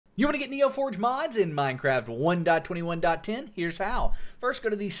You want to get NeoForge mods in Minecraft 1.21.10? Here's how. First, go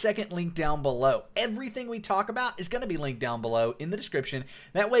to the second link down below. Everything we talk about is going to be linked down below in the description.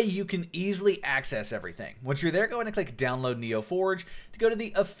 That way you can easily access everything. Once you're there, go ahead and click Download NeoForge to go to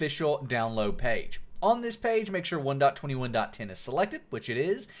the official download page. On this page, make sure 1.21.10 is selected, which it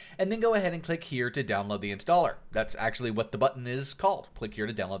is, and then go ahead and click here to download the installer. That's actually what the button is called. Click here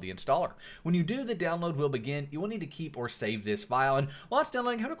to download the installer. When you do, the download will begin. You will need to keep or save this file, and while it's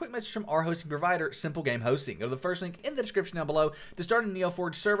downloading, have a quick message from our hosting provider, SimpleGameHosting. Go to the first link in the description down below to start a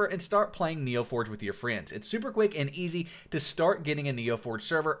NeoForge server and start playing NeoForge with your friends. It's super quick and easy to start getting a NeoForge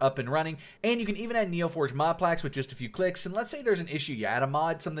server up and running, and you can even add NeoForge mod packs with just a few clicks. And let's say there's an issue, you add a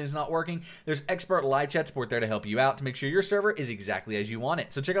mod, something's not working, there's expert live chat support there to help you out to make sure your server is exactly as you want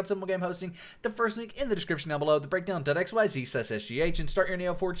it. So check out SimpleGameHosting, the first link in the description down below, the breakdown.xyz/sgh, and start your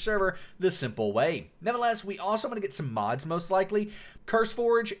NeoForge server the simple way. Nevertheless, we also want to get some mods most likely.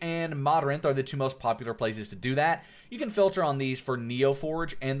 CurseForge and Modrinth are the two most popular places to do that. You can filter on these for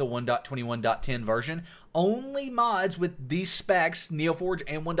NeoForge and the 1.21.10 version. Only mods with these specs, NeoForge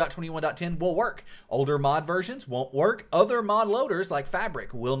and 1.21.10, will work. Older mod versions won't work. Other mod loaders like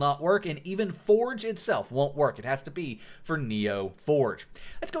Fabric will not work, and even Forge itself won't work. It has to be for NeoForge.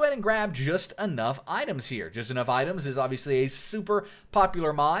 Let's go ahead and grab just enough items here. Just Enough Items is obviously a super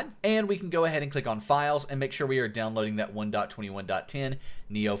popular mod, and we can go ahead and click on Files and make sure we are downloading that 1.21.10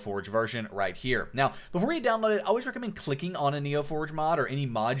 NeoForge version right here. Now, before you download it, I always recommend clicking on a NeoForge mod or any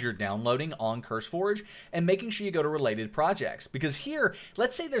mod you're downloading on CurseForge and making sure you go to related projects, because here,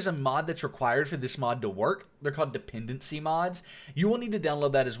 let's say there's a mod that's required for this mod to work. They're called dependency mods. You will need to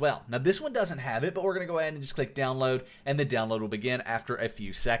download that as well. Now, this one doesn't have it, but we're going to go ahead and just click download, and the download will begin after a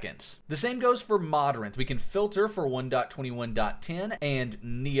few seconds. The same goes for Modrinth. We can filter for 1.21.10 and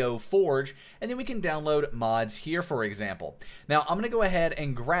NeoForge, and then we can download mods here, for example. Now, I'm going to go ahead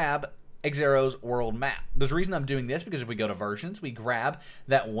and grab Xero's world map. There's a reason I'm doing this, because if we go to versions, we grab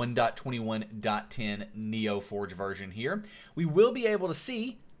that 1.21.10 NeoForge version here, we will be able to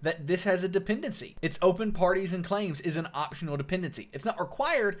see that this has a dependency. It's open parties and claims is an optional dependency. It's not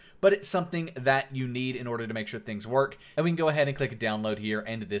required, but it's something that you need in order to make sure things work. And we can go ahead and click download here,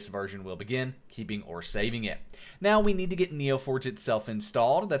 and this version will begin, keeping or saving it. Now we need to get NeoForge itself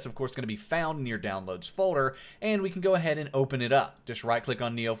installed. That's of course going to be found in your downloads folder, and we can go ahead and open it up. Just right click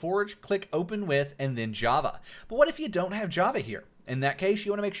on NeoForge, click open with, and then Java. But what if you don't have Java here? In that case,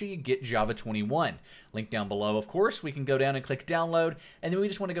 you want to make sure you get Java 21. Link down below, of course. We can go down and click download, and then we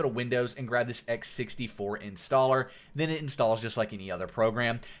just want to go to Windows and grab this x64 installer. Then it installs just like any other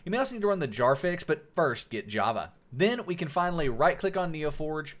program. You may also need to run the jar fix, but first get Java. Then we can finally right click on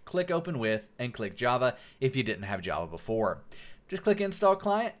NeoForge, click open with, and click Java if you didn't have Java before. Just click Install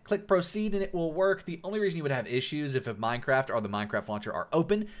Client, click Proceed, and it will work. The only reason you would have issues if Minecraft or the Minecraft launcher are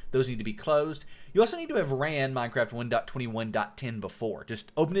open. Those need to be closed. You also need to have ran Minecraft 1.21.10 before.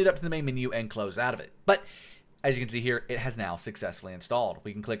 Just open it up to the main menu and close out of it. But as you can see here, it has now successfully installed.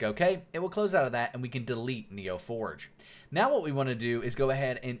 We can click OK. It will close out of that, and we can delete NeoForge. Now what we want to do is go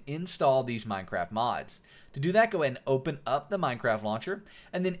ahead and install these Minecraft mods. To do that, go ahead and open up the Minecraft launcher,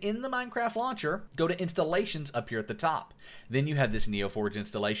 and then in the Minecraft launcher, go to Installations up here at the top. Then you have this NeoForge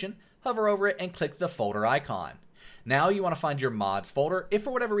installation. Hover over it and click the folder icon. Now you want to find your mods folder. If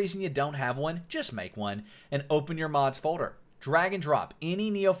for whatever reason you don't have one, just make one and open your mods folder. Drag and drop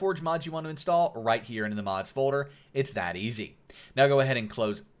any NeoForge mods you want to install right here into the mods folder. It's that easy. Now go ahead and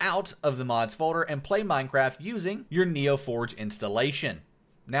close out of the mods folder and play Minecraft using your NeoForge installation.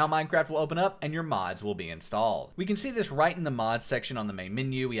 Now Minecraft will open up and your mods will be installed. We can see this right in the mods section on the main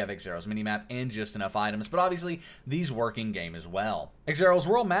menu. We have Xero's minimap and Just Enough Items, but obviously these work in game as well. Xero's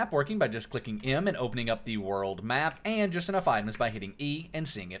world map working by just clicking M and opening up the world map, and Just Enough Items by hitting E and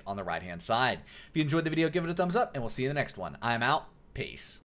seeing it on the right hand side. If you enjoyed the video, give it a thumbs up, and we'll see you in the next one. I'm out. Peace.